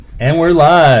And we're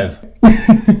live. You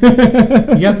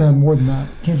have to have more than that.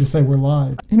 You can't just say we're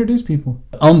live. Introduce people.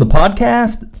 On the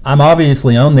podcast, I'm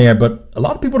obviously on there, but a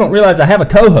lot of people don't realize I have a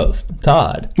co-host,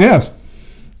 Todd. Yes.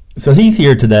 So he's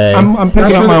here today. I'm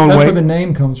picking up my own weight. That's where the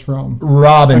name comes from.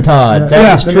 Rob and Todd. Yeah.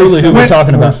 That is truly who we're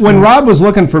talking about. When Rob was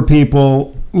looking for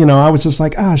people, I was just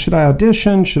like, should I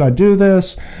audition? Should I do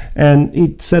this? And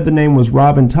he said the name was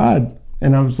Rob and Todd.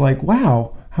 And I was like,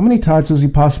 wow. How many Todds does he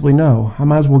possibly know? I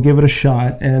might as well give it a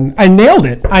shot. And I nailed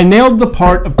it. I nailed the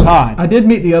part of Todd. I did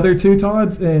meet the other two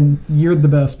Todds, and you're the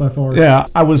best by far. Yeah,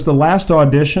 I was the last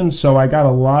audition, so I got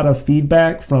a lot of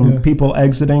feedback from people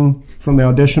exiting from the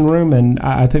audition room, and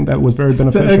I think that was very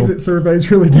beneficial. The exit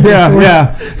surveys really did.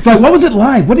 Yeah. It's like, what was it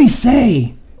like? What did he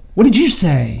say? What did you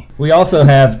say? We also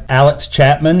have Alex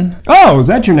Chapman. Oh, is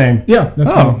that your name? Yeah, that's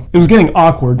me. It was getting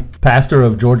awkward. Pastor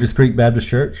of Georges Creek Baptist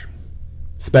Church.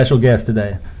 Special guest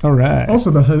today. All right.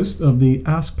 Also the host of the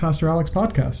Ask Pastor Alex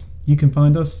podcast. You can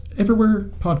find us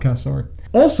everywhere podcasts are.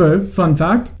 Also, fun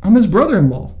fact, I'm his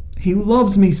brother-in-law. He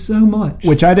loves me so much.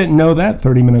 Which I didn't know that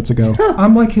 30 minutes ago.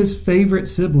 I'm like his favorite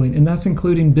sibling, and that's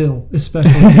including Bill,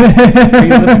 especially. Are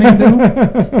you listening,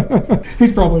 Bill?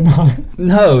 He's probably not.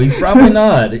 No, he's probably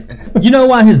not. You know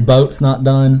why his boat's not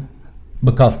done?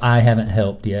 Because I haven't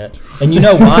helped yet. And you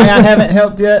know why I haven't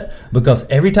helped yet? Because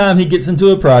every time he gets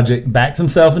into a project, backs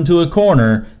himself into a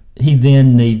corner, he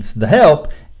then needs the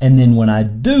help. And then when I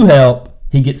do help,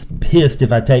 he gets pissed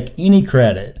if I take any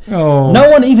credit. Oh. No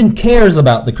one even cares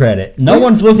about the credit. No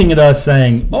one's looking at us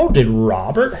saying, did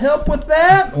Robert help with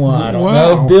that? Well, I don't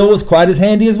know if Bill was quite as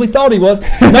handy as we thought he was.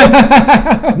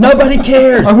 Nobody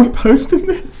cares. Are we posting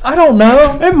this? I don't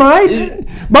know. It might.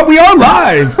 But we are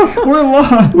live. We're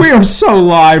live. We are so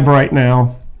live right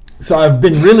now. So I've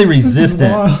been really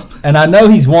resistant. And I know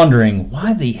he's wondering,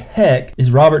 why the heck is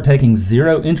Robert taking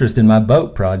zero interest in my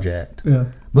boat project? Yeah.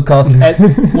 Because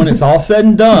when it's all said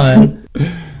and done,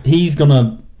 he's going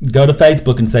to go to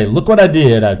Facebook and say, look what I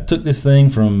did. I took this thing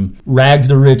from rags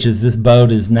to riches. This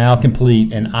boat is now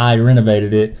complete, and I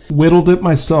renovated it. Whittled it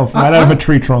myself right out of a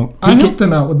tree trunk. I helped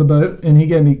him out with the boat, and he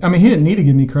gave me, he didn't need to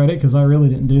give me credit because I really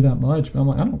didn't do that much. But I'm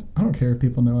like, I don't care if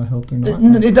people know I helped or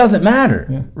not. It doesn't matter.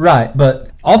 Yeah. Right.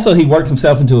 But also he works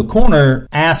himself into a corner,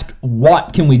 ask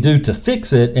what can we do to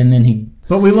fix it, and then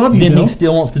But we love you, Then Bill. he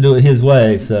still wants to do it his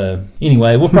way. So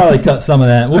anyway, we'll probably cut some of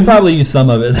that. We'll probably use some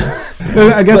of it.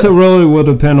 I guess it really will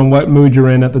depend on what mood you're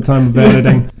in at the time of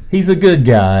editing. He's a good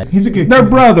guy. He's a good They're kid.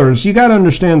 brothers. You got to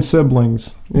understand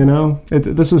siblings,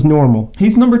 This is normal.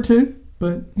 He's number 2,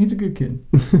 but he's a good kid.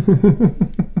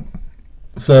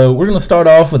 So we're going to start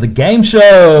off with a game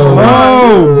show.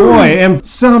 Oh, boy. And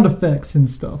Sound effects and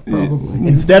stuff, probably.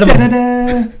 Instead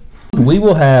of we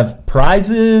will have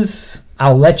prizes.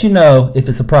 I'll let you know if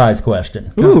it's a prize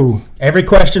question. Ooh. Every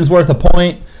question's worth a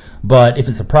point, but if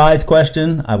it's a prize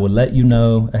question, I would let you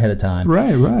know ahead of time.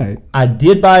 Right. I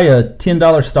did buy a $10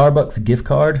 Starbucks gift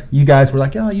card. You guys were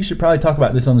like, you should probably talk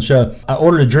about this on the show. I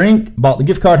ordered a drink, bought the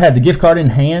gift card, had the gift card in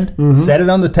hand, set it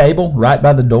on the table right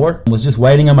by the door, was just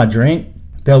waiting on my drink.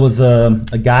 There was a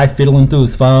guy fiddling through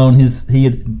his phone. He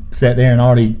had sat there and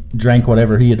already drank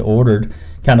whatever he had ordered,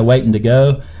 kind of waiting to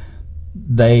go.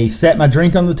 They set my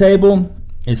drink on the table.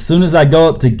 As soon as I go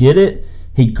up to get it,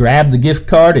 he grabbed the gift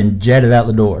card and jetted out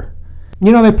the door.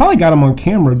 They probably got him on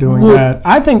camera doing that.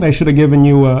 I think they should have given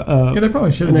you they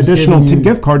probably should have an additional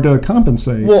gift card to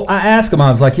compensate. Well, I asked him, I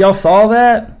was like, y'all saw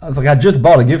that? I was like, I just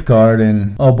bought a gift card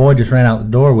and boy just ran out the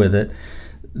door with it.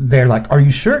 They're like, are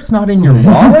you sure it's not in your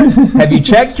wallet? Have you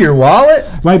checked your wallet?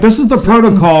 Like, this is the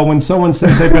protocol when someone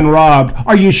says they've been robbed.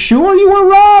 Are you sure you were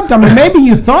robbed? I mean, maybe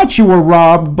you thought you were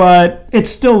robbed, but it's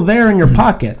still there in your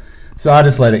pocket. So I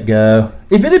just let it go.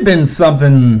 If it had been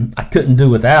something I couldn't do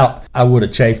without, I would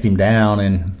have chased him down.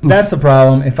 And that's the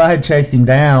problem. If I had chased him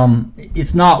down,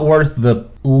 it's not worth the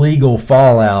legal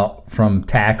fallout from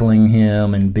tackling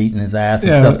him and beating his ass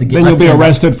and stuff to get. Then you'll be $10.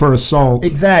 arrested for assault.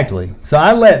 Exactly. So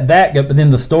I let that go, but then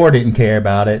the store didn't care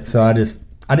about it, so I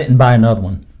didn't buy another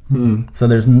one. So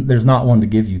there's not one to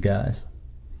give you guys.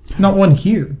 Not one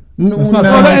here. No, It's not no,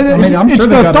 something- I'm it's sure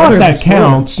they the got thought others that as well.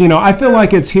 counts. I feel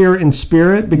like it's here in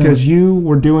spirit because you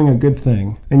were doing a good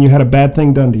thing and you had a bad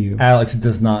thing done to you. Alex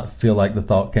does not feel like the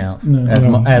thought counts No.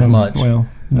 as much. Well,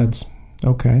 that's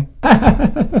okay.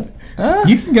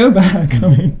 You can go back.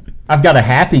 I've got a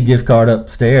Happy gift card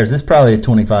upstairs. It's probably a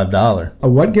 $25. A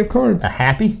what gift card? A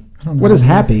Happy? I don't know What is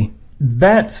happy?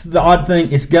 That's the odd thing.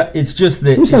 It's just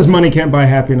that Who says money can't buy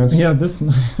happiness? Yeah, this.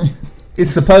 it's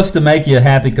supposed to make you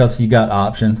happy because you got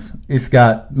options. It's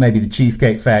got maybe the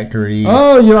Cheesecake Factory.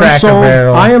 Oh, you're Cracker sold.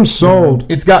 Barrel. I am sold.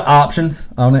 It's got options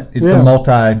on it. It's Yeah. a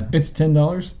multi. It's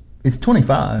 $10. It's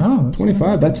 25. Oh, that's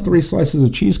 25. That's 3 slices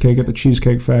of cheesecake at the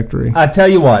Cheesecake Factory. I tell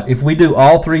you what, if we do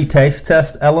all 3 taste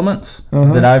test elements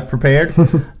Uh-huh. that I've prepared,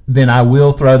 then I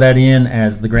will throw that in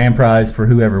as the grand prize for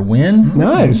whoever wins.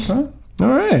 Nice. Okay. All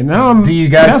right. Now I'm. Do you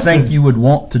guys tested. think you would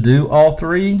want to do all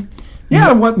 3?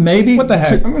 Yeah. What? Maybe. What the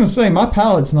heck? I'm going to say my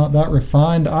palate's not that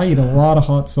refined. I eat a lot of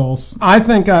hot sauce. I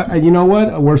think. You know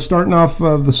what? We're starting off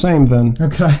the same then.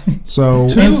 Okay. So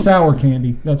And sour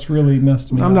candy. That's really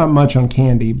messed me I'm up. not much on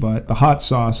candy, but the hot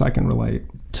sauce I can relate.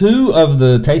 2 of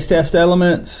the taste test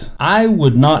elements I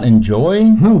would not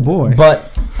enjoy. Oh boy.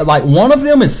 But like one of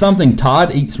them is something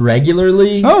Todd eats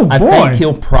regularly. Oh, I boy. think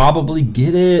he'll probably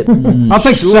get it. I'll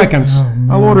take Sure. seconds. Oh,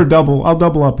 man. I'll order double. I'll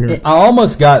double up here. I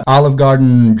almost got Olive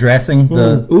Garden dressing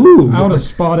Ooh. I would have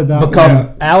spotted that because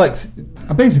Yeah. Alex.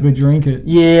 I basically drink it.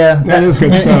 Yeah, That is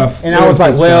good stuff. And That I was is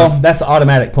like, good well, stuff. that's an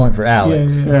automatic point for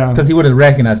Alex. Yeah. Yeah. Because he would have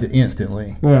recognized it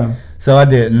instantly. Yeah. So I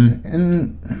didn't.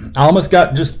 And I almost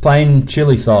got just plain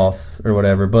chili sauce or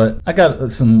whatever, but I got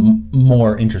some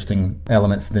more interesting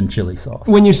elements than chili sauce.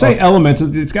 When you say elements,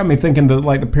 it's got me thinking the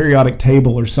periodic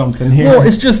table or something here. Well,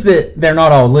 it's just that they're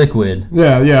not all liquid.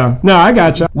 yeah. No, I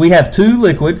gotcha. We have 2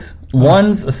 liquids.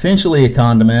 One's essentially a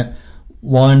condiment,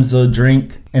 one's a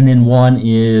drink, and then one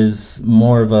is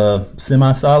more of a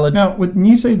semi-solid. Now, when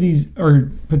you say these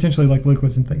are potentially like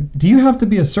liquids and things, do you have to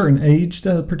be a certain age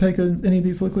to partake of any of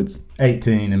these liquids?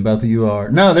 18, and both of you are.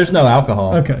 No, there's no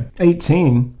alcohol. Okay.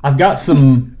 18. I've got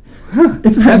some.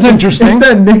 That's interesting. It's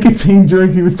that nicotine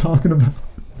drink he was talking about.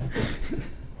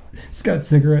 It's got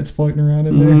cigarettes floating around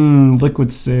in there.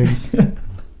 Liquid cigs.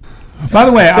 By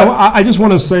the way, I just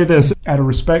want to say this. Out of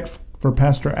respect for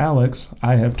Pastor Alex,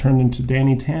 I have turned into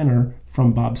Danny Tanner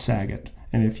from Bob Saget.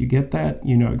 And if you get that,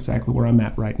 you know exactly where I'm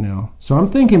at right now. So I'm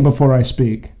thinking before I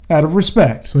speak, out of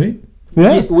respect. Sweet.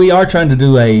 Yeah. We are trying to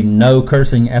do a no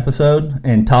cursing episode,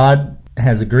 and Todd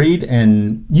has agreed,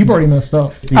 and You've already messed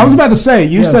up. I was about to say,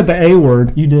 you Yeah. said the A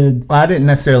word. You did. I didn't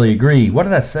necessarily agree. What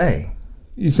did I say?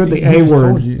 You said the He A just told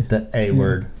word. you. The A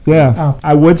word. Yeah. Oh.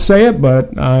 I would say it,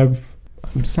 but I'm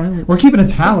silent. We're keeping a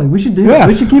tally. We should do Yeah. that.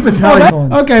 We should keep a tally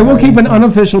going. Okay, we'll keep an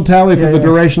unofficial tally for Yeah, the yeah.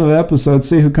 duration of the episode.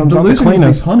 See who comes The out the loser needs to be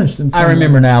cleanest. punished in some I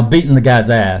remember way. now beating the guy's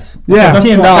ass. Yeah, For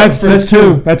 $10 that's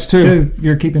 2. That's 2. Two,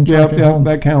 you're keeping track Yep, at home.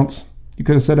 that counts. You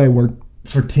could have said A word.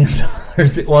 For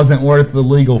 $10, it wasn't worth the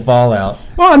legal fallout.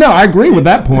 Oh, no, I agree with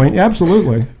that point.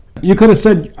 Absolutely. You could have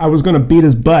said I was going to beat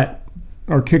his butt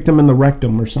or kicked him in the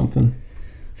rectum or something.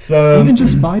 So Even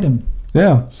just fight him.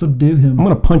 Yeah. Subdue him. I'm going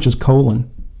to punch his colon.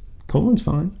 Colon's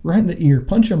fine. Right in the ear.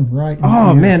 Punch him right in the Oh,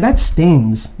 ear. man, that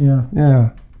stings. Yeah. Yeah.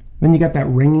 Then you got that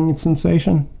ringing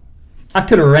sensation. I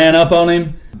could have ran up on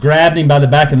him, grabbed him by the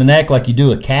back of the neck like you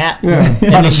do a cat, Yeah. and, By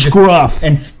then the just- scruff.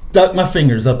 and stuck my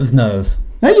fingers up his nose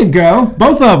There you go.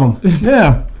 Both of them.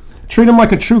 Yeah. Treat him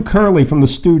like a true Curly from the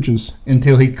Stooges.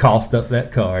 until he coughed up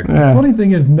that card. Yeah. Funny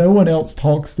thing is, no one else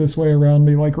talks this way around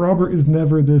me. Like, Robert is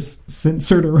never this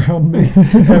censored around me.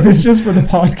 It's just for the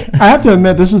podcast. I have to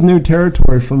admit, this is new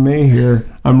territory for me here.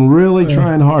 I'm really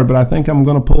trying hard, but I think I'm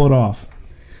going to pull it off.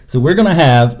 So we're going to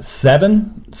have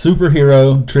 7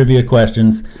 superhero trivia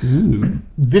questions.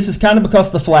 This is kind of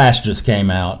because The Flash just came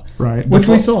out. Right. Which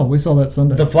we saw. We saw that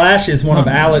Sunday. The Flash is one of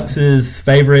Alex's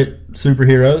favorite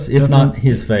superheroes, if not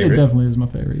his It favorite. definitely is my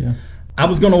favorite, yeah. I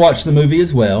was going to watch the movie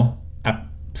as well. I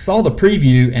saw the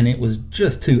preview, and it was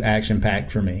just too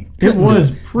action-packed for me. It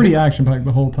was pretty action-packed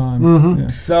the whole time. Mm-hmm. Yeah.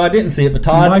 So I didn't see it, but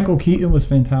Todd... Michael Keaton was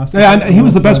fantastic. Yeah, he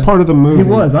was the best part of the movie. He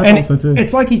was. I thought so, too.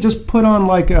 It's like he just put on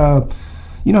like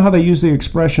you know how they use the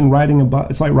expression riding a bike?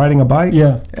 It's like riding a bike.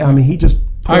 Yeah. I mean, he just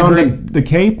put I on agree. the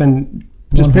cape and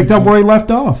just picked up 100%. where he left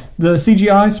off. The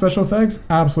CGI special effects,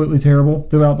 absolutely terrible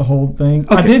throughout the whole thing.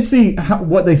 I Okay. did see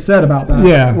what they said about that.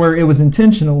 Yeah. Where it was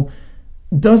intentional.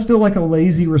 Does feel like a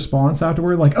lazy response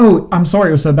afterward. Like, oh, I'm sorry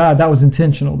it was so bad. That was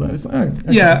intentional, though. It's like, oh, okay,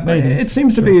 Yeah, maybe. it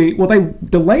seems to be. Well, they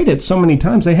delayed it so many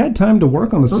times. They had time to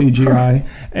work on the CGI,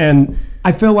 and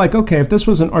I feel like, okay, if this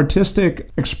was an artistic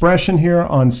expression here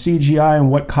on CGI and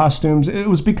what costumes, it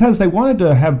was because they wanted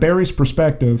to have Barry's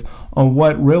perspective on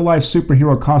what real life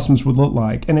superhero costumes would look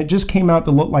like, and it just came out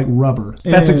to look like rubber.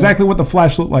 That's Yeah. exactly what the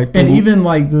Flash looked like. And even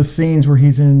like the scenes where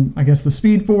he's in, I guess, the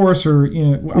Speed Force, or I don't Yeah,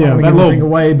 want to that give anything little-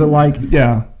 away, but like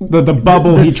yeah, the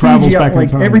bubble the he travels CGI, back in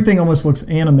like time. everything almost looks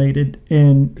animated.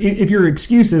 And if your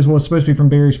excuse is, well, it's supposed to be from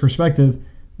Barry's perspective,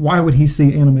 why would he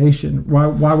see animation?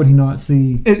 Why would he not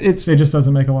see? It just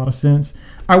doesn't make a lot of sense.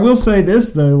 I will say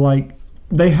this though, like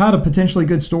they had a potentially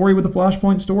good story with the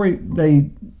Flashpoint story. They,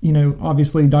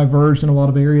 obviously diverged in a lot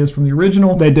of areas from the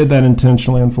original. They did that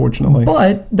intentionally, unfortunately.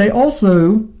 But they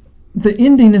also, the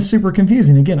ending is super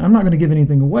confusing. Again, I'm not going to give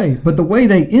anything away, but the way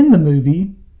they end the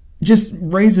movie just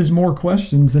raises more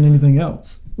questions than anything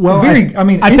else. Well, I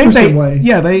think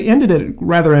they ended it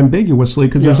rather ambiguously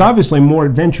because there's obviously more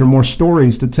adventure, more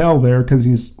stories to tell there because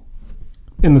he's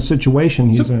in the situation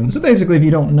he's in. So basically, if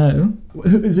you don't know,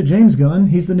 is it James Gunn?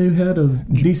 He's the new head of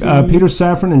DC. Peter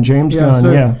Safran and James Gunn.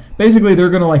 So basically,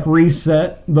 they're going to like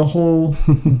reset the whole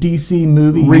DC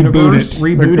movie universe.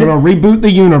 They're going to reboot the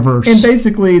universe. And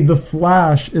basically, the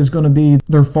Flash is going to be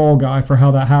their fall guy for how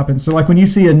that happens. So like when you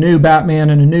see a new Batman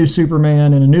and a new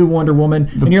Superman and a new Wonder Woman,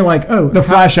 and you're like, oh, the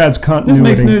Flash adds continuity. This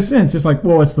makes no sense. It's like,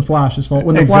 well, it's the Flash's fault.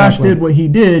 When the Flash did what he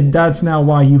did, that's now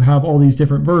why you have all these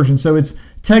different versions. So it's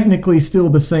technically still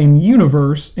the same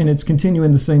universe, and it's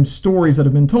continuing the same stories that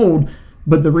have been told,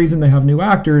 but the reason they have new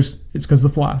actors is because the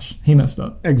Flash, he messed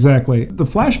up. Exactly. The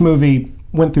Flash movie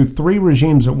went through 3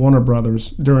 regimes at Warner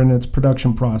Brothers during its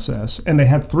production process, and they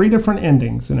had 3 different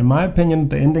endings, and in my opinion,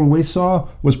 the ending we saw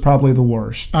was probably the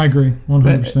worst. I agree,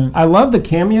 100%. I love the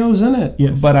cameos in it,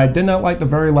 yes, but I did not like the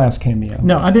very last cameo.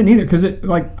 No, I didn't either, because it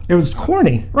was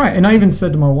corny. Right, and I even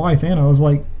said to my wife, Anna, I was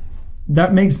like,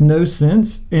 that makes no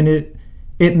sense, and it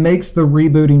makes the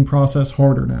rebooting process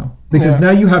harder now. Because now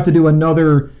you have to do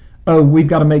another, we've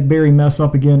got to make Barry mess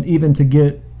up again even to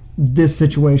get this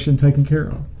situation taken care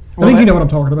of. I think you know what I'm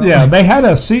talking about. Yeah, they have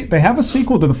a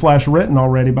sequel to The Flash written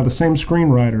already by the same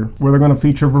screenwriter where they're going to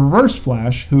feature Reverse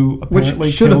Flash, who apparently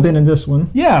Which should have been in this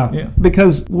one. Yeah,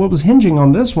 because what was hinging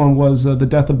on this one was the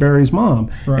death of Barry's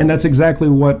mom. Right. And that's exactly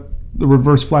what the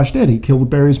Reverse Flash did. He killed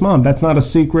Barry's mom. That's not a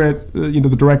secret. The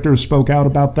director spoke out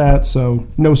about that, so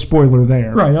no spoiler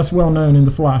there. Right, that's well known in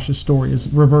the Flash's story, is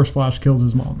Reverse Flash kills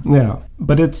his mom. Yeah,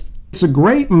 but it's a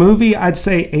great movie. I'd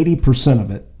say 80%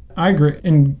 of it. I agree.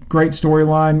 And great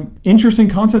storyline, interesting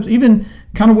concepts, even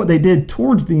kind of what they did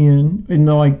towards the end in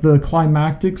the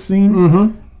climactic scene.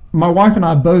 Mm-hmm. My wife and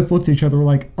I both looked at each other,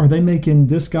 like, are they making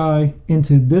this guy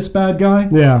into this bad guy?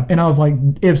 Yeah. And I was like,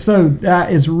 if so,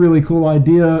 that is a really cool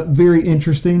idea, very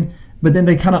interesting. But then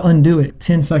they kind of undo it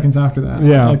 10 seconds after that.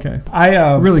 Yeah. Okay.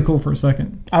 Really cool for a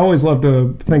second. I always love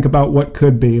to think about what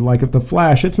could be. Like if The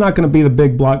Flash, it's not going to be the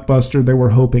big blockbuster they were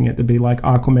hoping it to be, like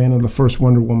Aquaman and the first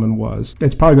Wonder Woman was.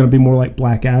 It's probably going to be more like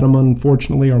Black Adam,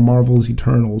 unfortunately, or Marvel's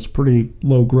Eternals. Pretty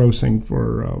low grossing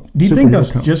for Do you think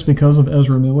that's just because of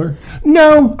Ezra Miller?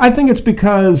 No, I think it's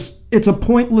because it's a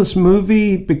pointless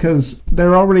movie because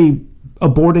they're already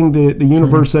aborting the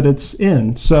universe that it's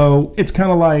in. So it's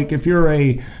kind of like if you're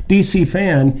a DC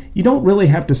fan, you don't really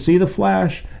have to see The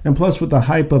Flash. And plus with the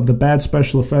hype of the bad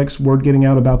special effects, word getting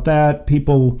out about that,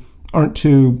 people aren't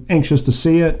too anxious to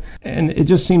see it. And it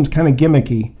just seems kind of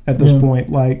gimmicky at this point.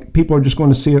 Like people are just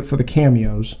going to see it for the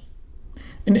cameos.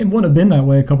 And it wouldn't have been that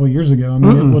way a couple of years ago. I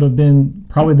mean, it would have been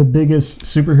probably the biggest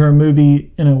superhero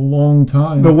movie in a long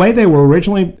time. The way they were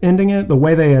originally ending it, the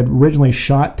way they had originally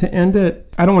shot to end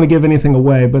it, I don't want to give anything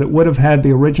away, but it would have had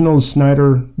the original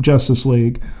Snyder Justice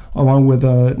League along with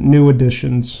new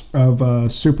additions of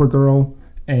Supergirl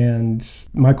and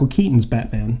Michael Keaton's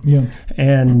Batman. Yeah.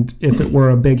 And if it were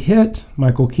a big hit,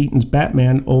 Michael Keaton's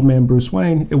Batman, Old Man Bruce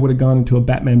Wayne, it would have gone into a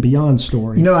Batman Beyond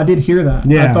story. I did hear that.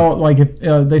 Yeah. I thought, like, if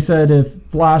they said if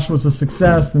Flash was a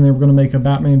success, then they were going to make a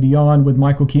Batman Beyond with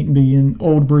Michael Keaton being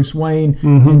old Bruce Wayne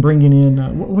and bringing in,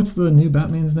 what's the new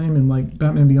Batman's name in, like,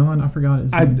 Batman Beyond? I forgot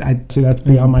his name. I see, that's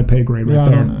beyond my pay grade right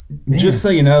there. Just so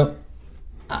you know,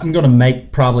 I'm going to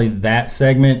make probably that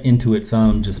segment into its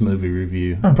own just movie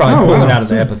review. Probably pull it out of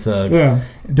the episode. Yeah.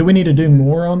 Do we need to do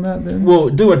more on that then? Well,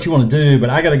 do what you want to do, but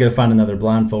I got to go find another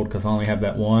blindfold because I only have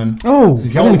that one. Oh, so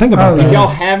I didn't think about that. If y'all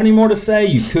have any more to say,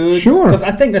 you could. Sure. Because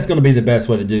I think that's going to be the best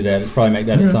way to do that. Is probably make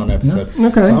that its own episode. Yeah.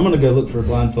 Okay. So I'm going to go look for a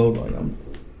blindfold.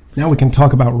 Now we can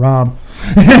talk about Rob.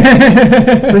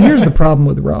 So here's the problem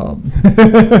with Rob.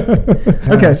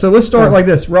 Okay, so let's start like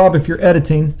this. Rob, if you're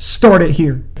editing, start it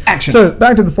here. Action. So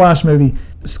back to the Flash movie.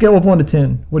 Scale of 1 to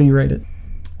 10. What do you rate it?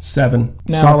 7.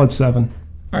 Solid 7.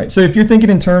 All right, so if you're thinking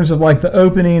in terms of like the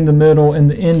opening, the middle, and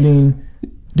the ending,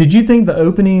 did you think the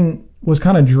opening was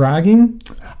kind of dragging?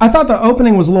 I thought the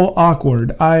opening was a little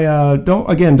awkward. I don't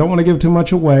want to give too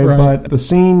much away, but the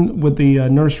scene with the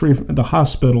nursery, the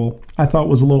hospital, I thought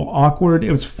was a little awkward.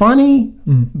 It was funny,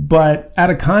 but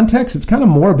out of context, it's kind of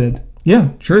morbid. Yeah,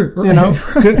 true.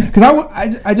 Because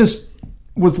I just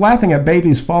was laughing at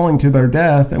babies falling to their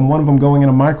death and one of them going in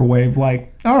a microwave.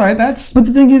 Like, all right, that's... But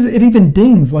the thing is, it even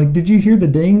dings. Like, did you hear the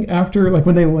ding after, like,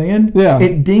 when they land? Yeah.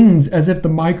 It dings as if the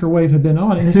microwave had been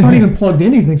on, and it's not even plugged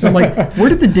in anything. So I'm like, where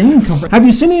did the ding come from? Have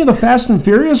you seen any of the Fast and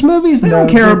Furious movies? They don't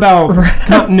care about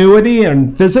continuity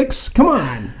and physics. Come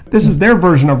on. This is their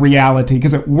version of reality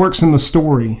because it works in the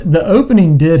story. The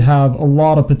opening did have a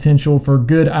lot of potential for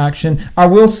good action. I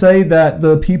will say that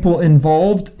the people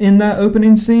involved in that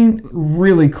opening scene,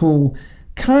 really cool.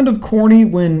 Kind of corny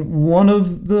when one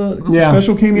of the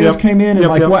special cameos came in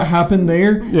and what happened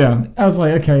there. Yeah. I was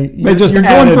like, okay, you're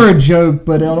going for a joke,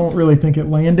 but I don't really think it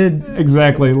landed.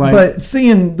 Exactly. But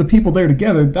seeing the people there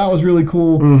together, that was really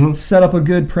cool. Set up a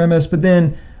good premise. But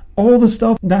then all the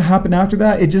stuff that happened after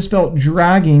that, it just felt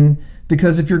dragging.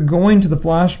 Because if you're going to the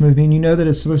Flash movie and you know that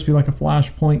it's supposed to be like a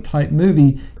Flashpoint type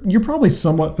movie, you're probably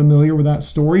somewhat familiar with that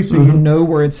story, so you know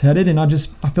where it's headed. And I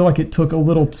feel like it took a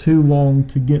little too long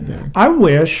to get there. I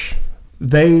wish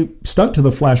they stuck to the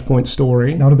Flashpoint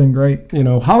story. That would have been great. You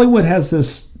know, Hollywood has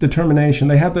this determination.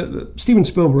 They have Steven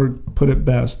Spielberg put it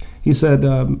best. He said,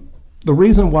 the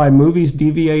reason why movies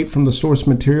deviate from the source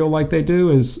material like they do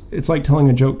is it's like telling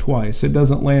a joke twice. It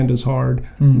doesn't land as hard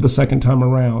the second time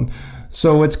around.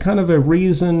 So it's kind of a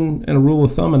reason and a rule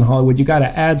of thumb in Hollywood. You got to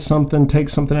add something, take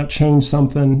something out, change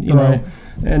something, you know.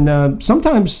 And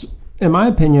sometimes, in my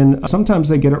opinion, sometimes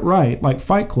they get it right. Like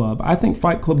Fight Club. I think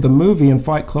Fight Club the movie and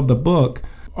Fight Club the book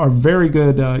are very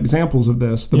good examples of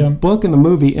this. The book and the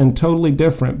movie end totally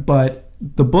different, but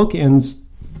the book ends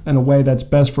in a way that's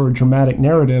best for a dramatic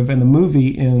narrative, and the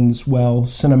movie ends well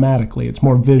cinematically. It's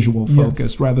more visual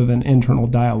focused rather than internal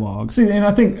dialogue. See, and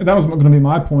I think that was going to be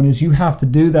my point, is you have to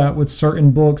do that with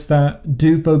certain books that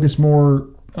do focus more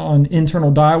on internal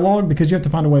dialogue, because you have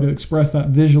to find a way to express that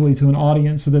visually to an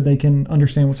audience so that they can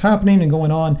understand what's happening and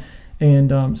going on.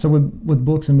 And so with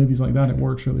books and movies like that, it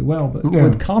works really well. But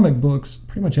with comic books,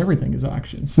 pretty much everything is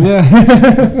action. So.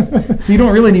 So you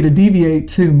don't really need to deviate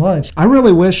too much. I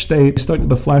really wish they stuck to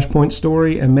the Flashpoint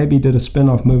story and maybe did a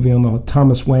spin-off movie on the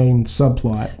Thomas Wayne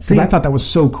subplot. Because I thought that was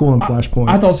so cool in Flashpoint.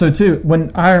 I thought so too.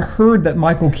 When I heard that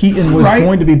Michael Keaton was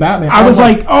going to be Batman, I was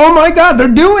like, oh my God, they're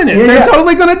doing it. They're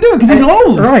totally going to do it because he's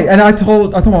old. Right. And I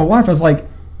told my wife, I was like,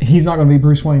 he's not going to be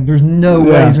Bruce Wayne. There's no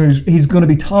way he's going to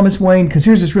be Thomas Wayne, because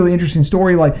here's this really interesting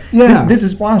story. Like, this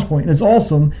is Flashpoint, and it's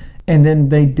awesome. And then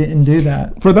they didn't do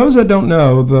that. For those that don't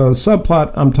know, the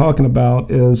subplot I'm talking about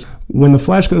is when the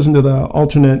Flash goes into the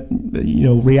alternate,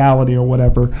 reality or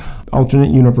whatever,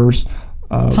 alternate universe.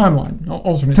 Timeline.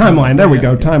 Alternate timeline. There we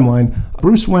go. Timeline.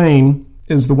 Bruce Wayne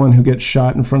is the one who gets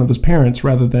shot in front of his parents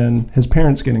rather than his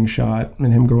parents getting shot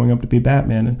and him growing up to be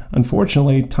Batman. And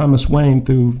unfortunately, Thomas Wayne,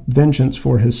 through vengeance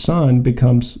for his son,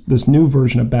 becomes this new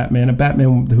version of Batman, a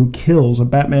Batman who kills, a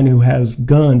Batman who has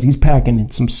guns. He's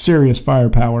packing some serious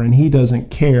firepower, and he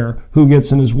doesn't care who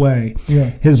gets in his way. Yeah.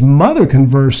 His mother,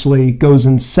 conversely, goes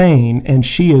insane, and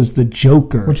she is the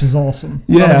Joker. Which is awesome.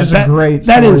 Yeah, just a great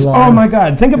that is, line. Oh my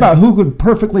God. Think about who could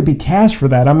perfectly be cast for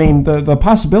that. I mean, the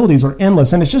possibilities are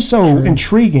endless, and it's just so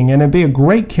intriguing, and it'd be a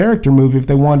great character movie if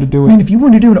they wanted to do it. I mean, if you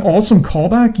wanted to do an awesome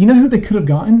callback, you know who they could have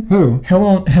gotten? Who?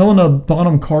 Helena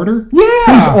Bonham Carter. Yeah.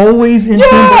 Who's always in Tim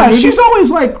Burton movies. She's always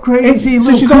like crazy.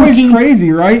 So she's always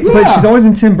crazy, right? Yeah. But she's always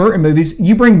in Tim Burton movies.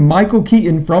 You bring Michael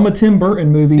Keaton from a Tim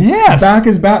Burton movie back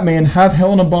as Batman, have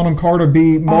Helena Bonham Carter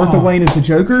be Martha Wayne as the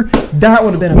Joker. That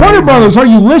would have been amazing. Warner Brothers, are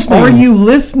you listening? Are you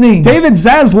listening? David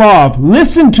Zaslav,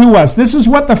 listen to us. This is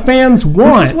what the fans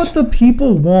want. This is what the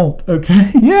people want,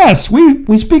 okay? Yes,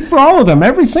 we speak for all of them.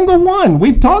 Every single one.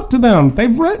 We've talked to them.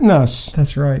 They've written us.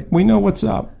 That's right. We know what's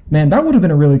up. Man, that would have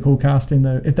been a really cool casting,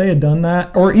 though, if they had done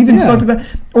that, or even stuck to that,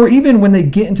 or even when they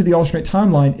get into the alternate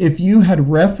timeline, if you had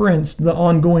referenced the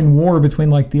ongoing war between,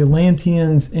 like, the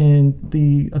Atlanteans and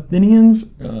the Athenians,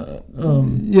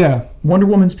 Wonder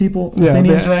Woman's people,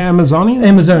 Athenians, the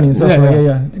Amazonians, that's right,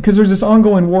 yeah. Because there's this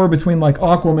ongoing war between, like,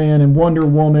 Aquaman and Wonder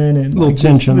Woman, and little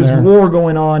tension this war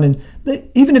going on, and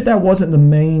even if that wasn't the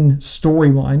main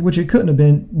storyline, which it couldn't have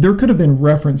been, there could have been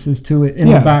references to it in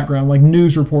the background, like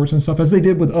news reports and stuff, as they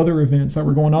did with other events that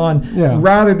were going on,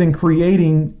 rather than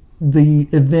creating the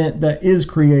event that is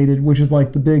created, which is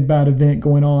like the big bad event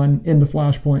going on in the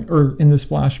Flashpoint, or in this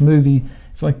Flash movie.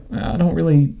 It's like, I don't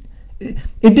really...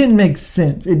 It didn't make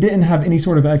sense. It didn't have any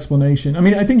sort of explanation. I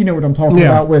mean, I think you know what I'm talking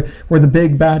about, where the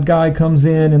big bad guy comes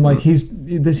in and like he's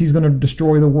going to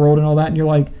destroy the world and all that, and you're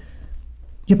like,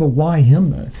 yeah, but why him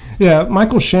though? Yeah,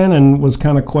 Michael Shannon was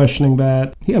kind of questioning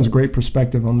that. He has a great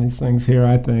perspective on these things here,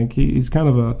 I think. He's kind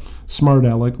of a smart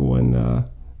aleck when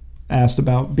asked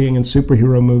about being in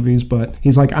superhero movies, but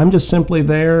he's like, I'm just simply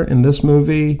there in this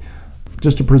movie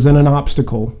just to present an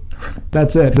obstacle.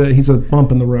 That's it. He's a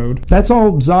bump in the road. That's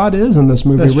all Zod is in this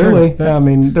movie, That's really. True. I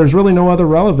mean, there's really no other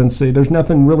relevancy. There's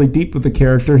nothing really deep with the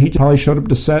character. He probably showed up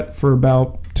to set for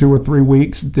about 2 or 3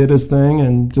 weeks, did his thing,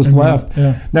 and just left.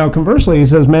 Yeah. Now, conversely, he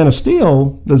says Man of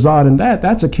Steel, the Zod in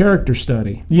that's a character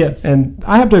study. Yes. And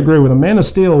I have to agree with him. Man of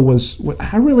Steel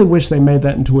I really wish they made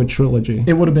that into a trilogy.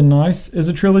 It would have been nice as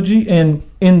a trilogy. And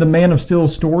in the Man of Steel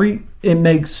story, it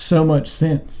makes so much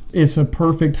sense. It's a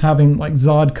perfect having like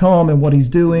Zod come and what he's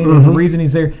doing and the reason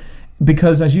he's there.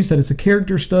 Because, as you said, it's a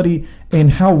character study,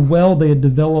 and how well they had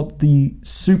developed the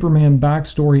Superman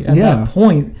backstory at that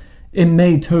point, it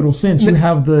made total sense. You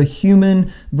have the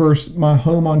human versus my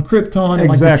home on Krypton, and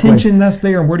like the tension that's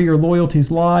there, and where do your loyalties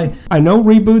lie? I know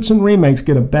reboots and remakes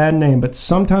get a bad name, but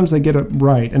sometimes they get it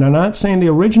right. And I'm not saying the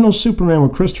original Superman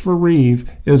with Christopher Reeve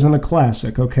isn't a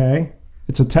classic, okay?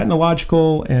 It's a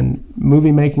technological and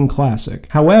movie-making classic.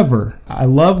 However, I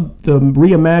love the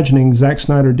reimagining Zack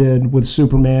Snyder did with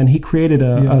Superman. He created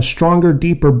a stronger,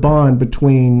 deeper bond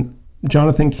between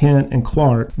Jonathan Kent and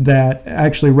Clark that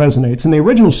actually resonates. In the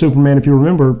original Superman, if you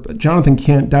remember, Jonathan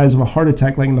Kent dies of a heart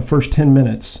attack like in the first 10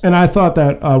 minutes. And I thought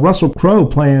that Russell Crowe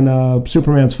playing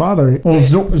Superman's father... Well,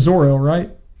 Zor-El,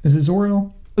 right? Is it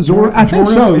Zor-El? I think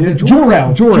so. Is it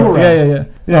Jor-El? Jor-El.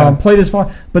 Yeah. Played his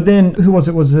father. But then, who was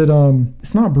it? Was it,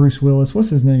 it's not Bruce Willis. What's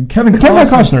his name? Kevin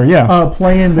Costner,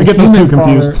 playing the human those two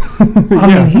confused. Father. I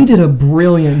mean, he did a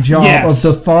brilliant job of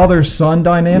the father-son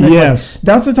dynamic. Yes. Like,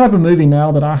 that's the type of movie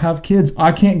now that I have kids,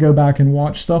 I can't go back and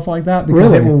watch stuff like that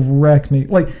because it will wreck me.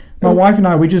 Like, my wife and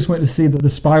I, we just went to see the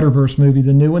Spider-Verse movie,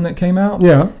 the new one that came out.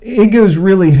 Yeah. It goes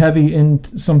really heavy in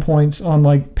some points on,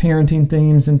 like, parenting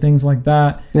themes and things like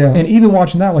that. Yeah. And even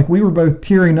watching that, like, we were both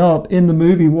tearing up in the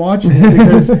movie watching it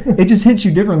because it just hits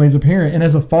you differently as a parent. And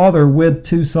as a father with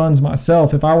 2 sons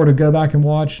myself, if I were to go back and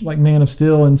watch, like, Man of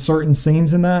Steel and certain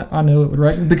scenes in that, I know it would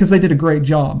wreck me because they did a great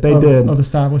job of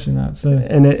establishing that. So,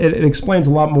 and it explains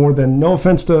a lot more than, no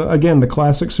offense to, again, the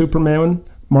classic Superman.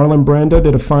 Marlon Brando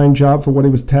did a fine job for what he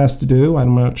was tasked to do.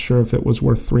 I'm not sure if it was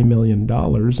worth $3 million in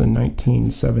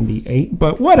 1978,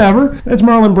 but whatever. It's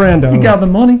Marlon Brando. He got the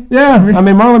money. Yeah. I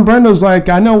mean, Marlon Brando's like,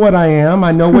 I know what I am.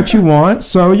 I know what you want,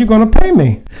 so you're going to pay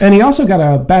me. And he also got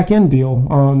a back-end deal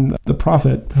on the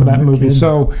profit for that movie.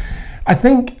 So I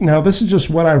think, now this is just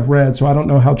what I've read, so I don't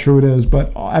know how true it is,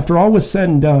 but after all was said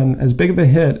and done, as big of a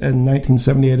hit in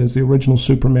 1978 as the original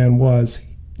Superman was,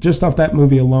 just off that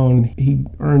movie alone, he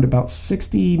earned about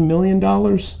 $60 million.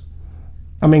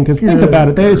 I mean, because think about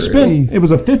it. It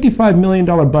was a $55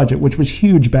 million budget, which was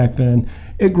huge back then.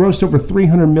 It grossed over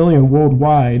 $300 million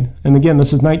worldwide. And again, this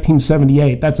is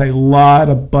 1978. That's a lot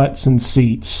of butts and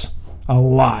seats. A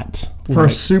lot. For a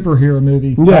superhero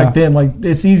movie back then. Like,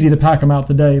 it's easy to pack them out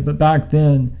today, but back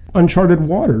then... Uncharted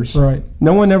waters. Right.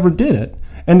 No one ever did it.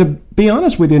 And to be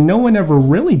honest with you, no one ever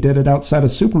really did it outside of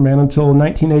Superman until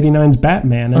 1989's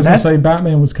Batman. I was going to say,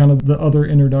 Batman was kind of the other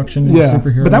introduction in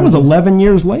superhero but that was movies. 11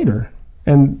 years later.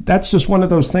 And that's just one of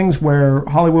those things where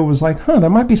Hollywood was like, there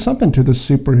might be something to this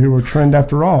superhero trend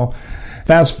after all.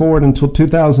 Fast forward until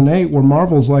 2008, where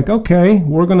Marvel's like, okay,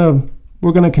 we're going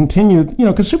to continue,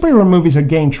 because superhero movies had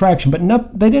gained traction,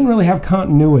 but they didn't really have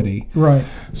continuity. Right.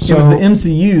 So, it was the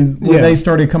MCU when they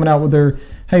started coming out with their,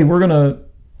 hey, we're going to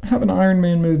have an Iron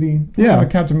Man movie, a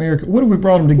Captain America. What if we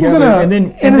brought them together? We're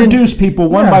going to introduce people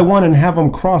one by one and have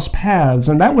them cross paths.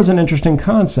 And that was an interesting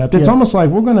concept. It's almost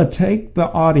like we're going to take the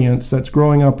audience that's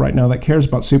growing up right now that cares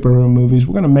about superhero movies.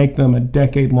 We're going to make them a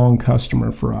decade-long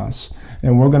customer for us.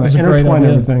 And we're going to intertwine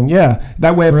everything. Yeah.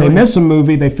 That way, if they miss a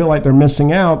movie, they feel like they're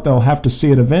missing out. They'll have to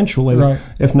see it eventually,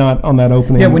 if not on that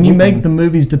opening. Yeah, when you make the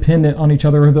movies dependent on each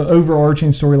other, or the overarching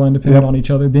storyline dependent on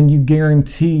each other, then you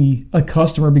guarantee a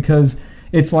customer, because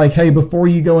it's like, hey, before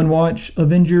you go and watch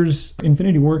Avengers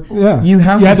Infinity War, you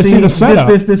have to see the setup.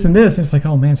 This, and this. And it's like,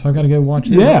 oh, man, so I've got to go watch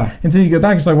this. Yeah. Until you go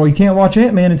back, it's like, well, you can't watch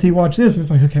Ant-Man until you watch this. It's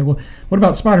like, okay, well, what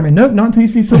about Spider-Man? Nope, not until you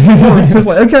see Civil War. So it's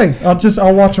like, okay,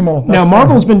 I'll watch them all. Now,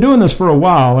 Marvel's been doing this for a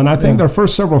while, and I think their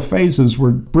first several phases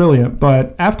were brilliant.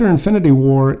 But after Infinity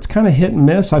War, it's kind of hit and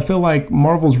miss. I feel like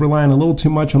Marvel's relying a little too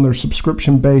much on their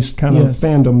subscription-based kind of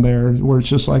fandom there, where it's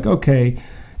just like, okay,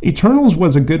 Eternals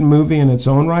was a good movie in its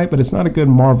own right, but it's not a good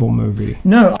Marvel movie.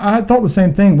 No, I thought the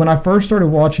same thing. When I first started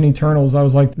watching Eternals, I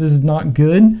was like, this is not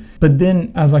good. But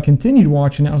then as I continued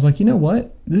watching it, I was like, you know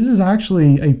what? This is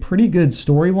actually a pretty good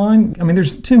storyline. I mean,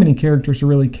 there's too many characters to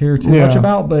really care too much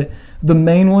about, but the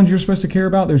main ones you're supposed to care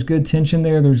about, there's good tension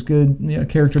there, there's good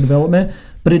character development.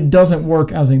 But it doesn't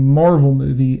work as a Marvel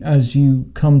movie as you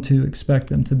come to expect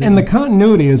them to be. And the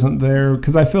continuity isn't there,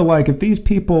 because I feel like if these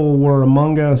people were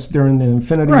among us during the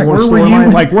Infinity War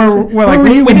storyline,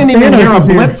 we didn't even hear a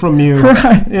blip from you.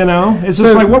 Right. It's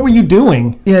just like, what were you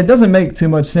doing? Yeah, it doesn't make too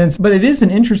much sense. But it is an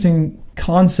interesting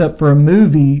concept for a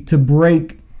movie to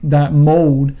break that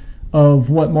mold of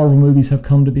what Marvel movies have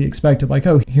come to be expected. Like,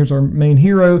 oh, here's our main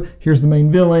hero, here's the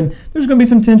main villain. There's going to be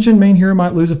some tension. Main hero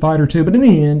might lose a fight or two, but in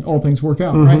the end, all things work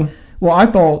out, right? Well, I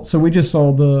thought, so we just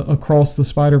saw the Across the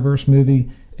Spider-Verse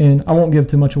movie, and I won't give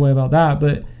too much away about that,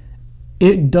 but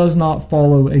it does not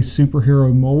follow a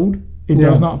superhero mold. It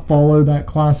does not follow that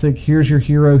classic, here's your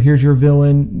hero, here's your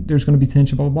villain, there's going to be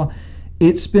tension, blah, blah, blah.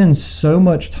 It spends so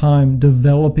much time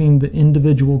developing the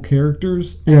individual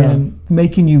characters and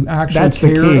making you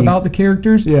actually care about the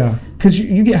characters. Yeah. Because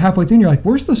you get halfway through and you're like,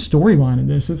 where's the storyline in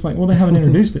this? It's like, well, they haven't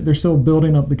introduced it. They're still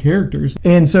building up the characters.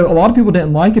 And so a lot of people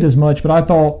didn't like it as much, but I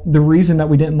thought the reason that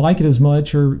we didn't like it as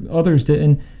much, or others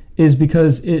didn't, is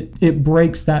because it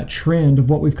breaks that trend of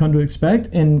what we've come to expect,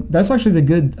 and that's actually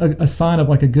a sign of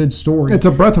like a good story. It's a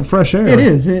breath of fresh air. It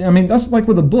is. I mean, that's like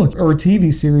with a book or a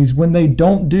TV series. When they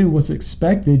don't do what's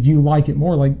expected, you like it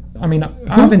more. Like, I mean, I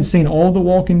haven't seen all of The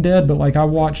Walking Dead, but like I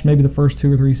watched maybe the first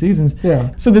 2 or 3 seasons.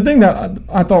 Yeah. So the thing that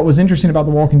I thought was interesting about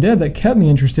The Walking Dead that kept me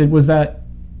interested was that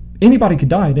anybody could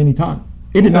die at any time.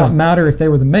 It did not matter if they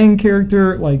were the main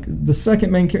character, like the second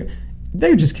main character.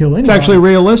 They would just kill anybody. It's actually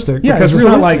realistic. Yeah, because it's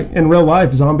not like in real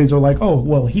life, zombies are like, oh,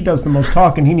 well, he does the most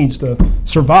talking. He needs to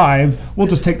survive. We'll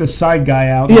just take this side guy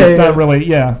out. That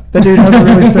dude hasn't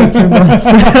really said too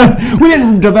much. We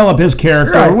didn't develop his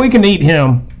character. Right. We can eat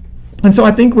him. And so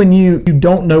I think when you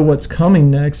don't know what's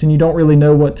coming next and you don't really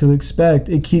know what to expect,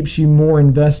 it keeps you more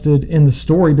invested in the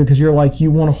story because you're like, you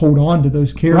want to hold on to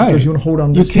those characters. Right. You want to hold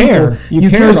on to those people. You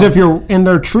care as if you're in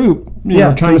their troop,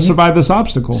 trying to survive this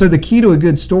obstacle. So the key to a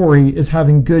good story is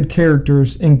having good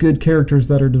characters and good characters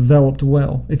that are developed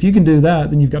well. If you can do that,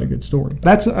 then you've got a good story.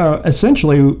 That's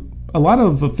essentially... A lot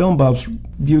of film buffs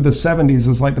view the 70s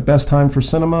as like the best time for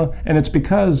cinema, and it's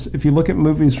because if you look at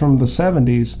movies from the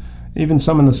 70s, even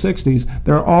some in the 60s,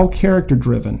 they're all character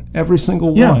driven, every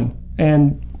single one.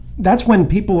 And that's when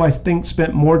people, I think,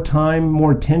 spent more time,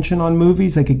 more attention on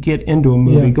movies. They could get into a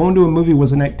movie. Yeah. Going to a movie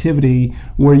was an activity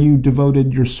where you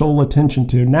devoted your sole attention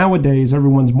to. Nowadays,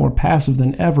 everyone's more passive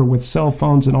than ever with cell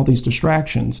phones and all these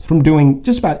distractions from doing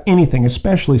just about anything,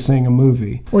 especially seeing a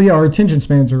movie. Well, yeah, our attention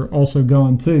spans are also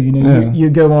gone, too. You know, you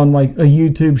go on, like, a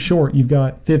YouTube short. You've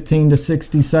got 15 to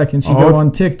 60 seconds. You go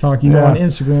on TikTok. You go on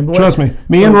Instagram. But trust me.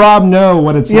 Me and Rob know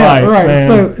what it's like. Right.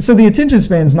 Man. So the attention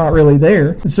span's not really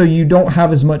there. So you don't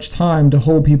have as much time to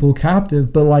hold people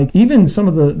captive. But like even some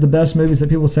of the best movies that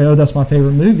people say, oh, that's my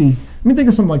favorite movie. I mean, think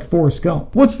of something like Forrest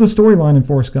Gump. What's the storyline in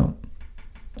Forrest Gump?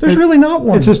 There's really not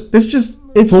one.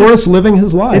 It's Forrest living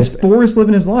his life. It's Forrest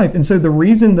living his life. And so the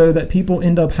reason though that people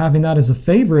end up having that as a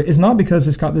favorite is not because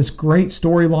it's got this great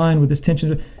storyline with this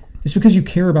tension. It's because you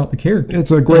care about the character.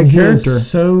 It's a great character. He's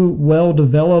so well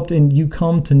developed and you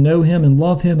come to know him and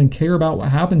love him and care about what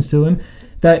happens to him,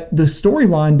 that the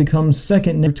storyline becomes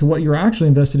second to what you're actually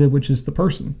invested in, which is the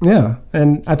person. Yeah,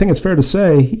 and I think it's fair to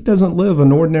say he doesn't live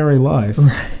an ordinary life.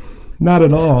 Right. Not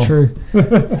at all. True.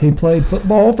 He played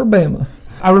football for Bama.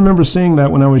 I remember seeing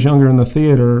that when I was younger in the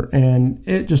theater, and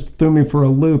it just threw me for a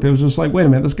loop. It was just like, wait a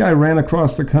minute, this guy ran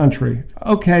across the country.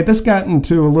 Okay, this got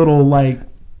into a little, like,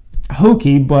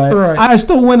 hokey, but I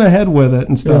still went ahead with it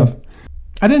and stuff. Yeah.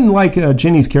 I didn't like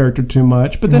Ginny's character too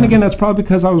much, but then again, that's probably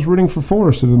because I was rooting for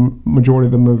Forrest for the majority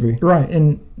of the movie. Right,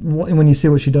 and when you see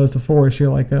what she does to Forrest,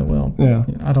 you're like, I don't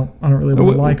really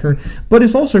want to like her. But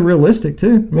it's also realistic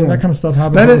too. I mean, that kind of stuff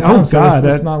happens all the time. Oh God,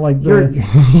 it's not like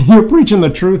you're preaching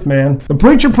the truth, man. The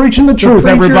preacher preaching the truth,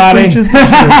 everybody. The truth.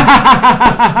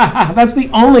 That's the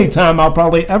only time I'll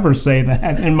probably ever say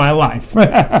that in my life.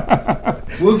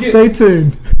 Stay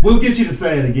tuned. We'll get you to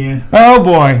say it again. Oh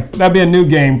boy, that'd be a new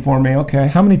game for me. Okay.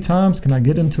 How many times can I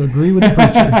get him to agree with the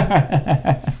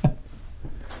preacher?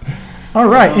 All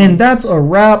right, and that's a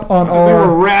wrap on our...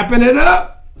 We're wrapping it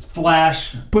up.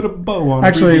 Flash. Put a bow on.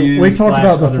 Actually, we talked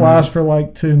about The Flash for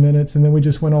like 2 minutes, and then we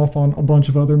just went off on a bunch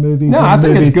of other movies. No, I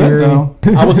think it's good, though.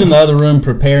 I was in the other room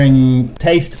preparing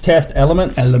taste test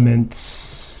elements.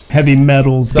 Heavy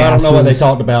metals, gases. I don't know what they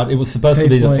talked about. It was supposed to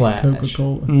be The Flash.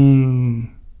 Coca-Cola.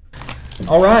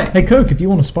 All right. Hey, Coke, if you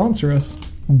want to sponsor us.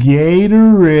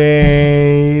 Gatorade.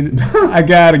 I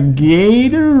got a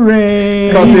Gatorade.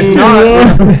 Because it's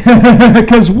not.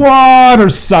 Because water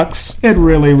sucks. It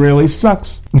really, really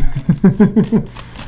sucks.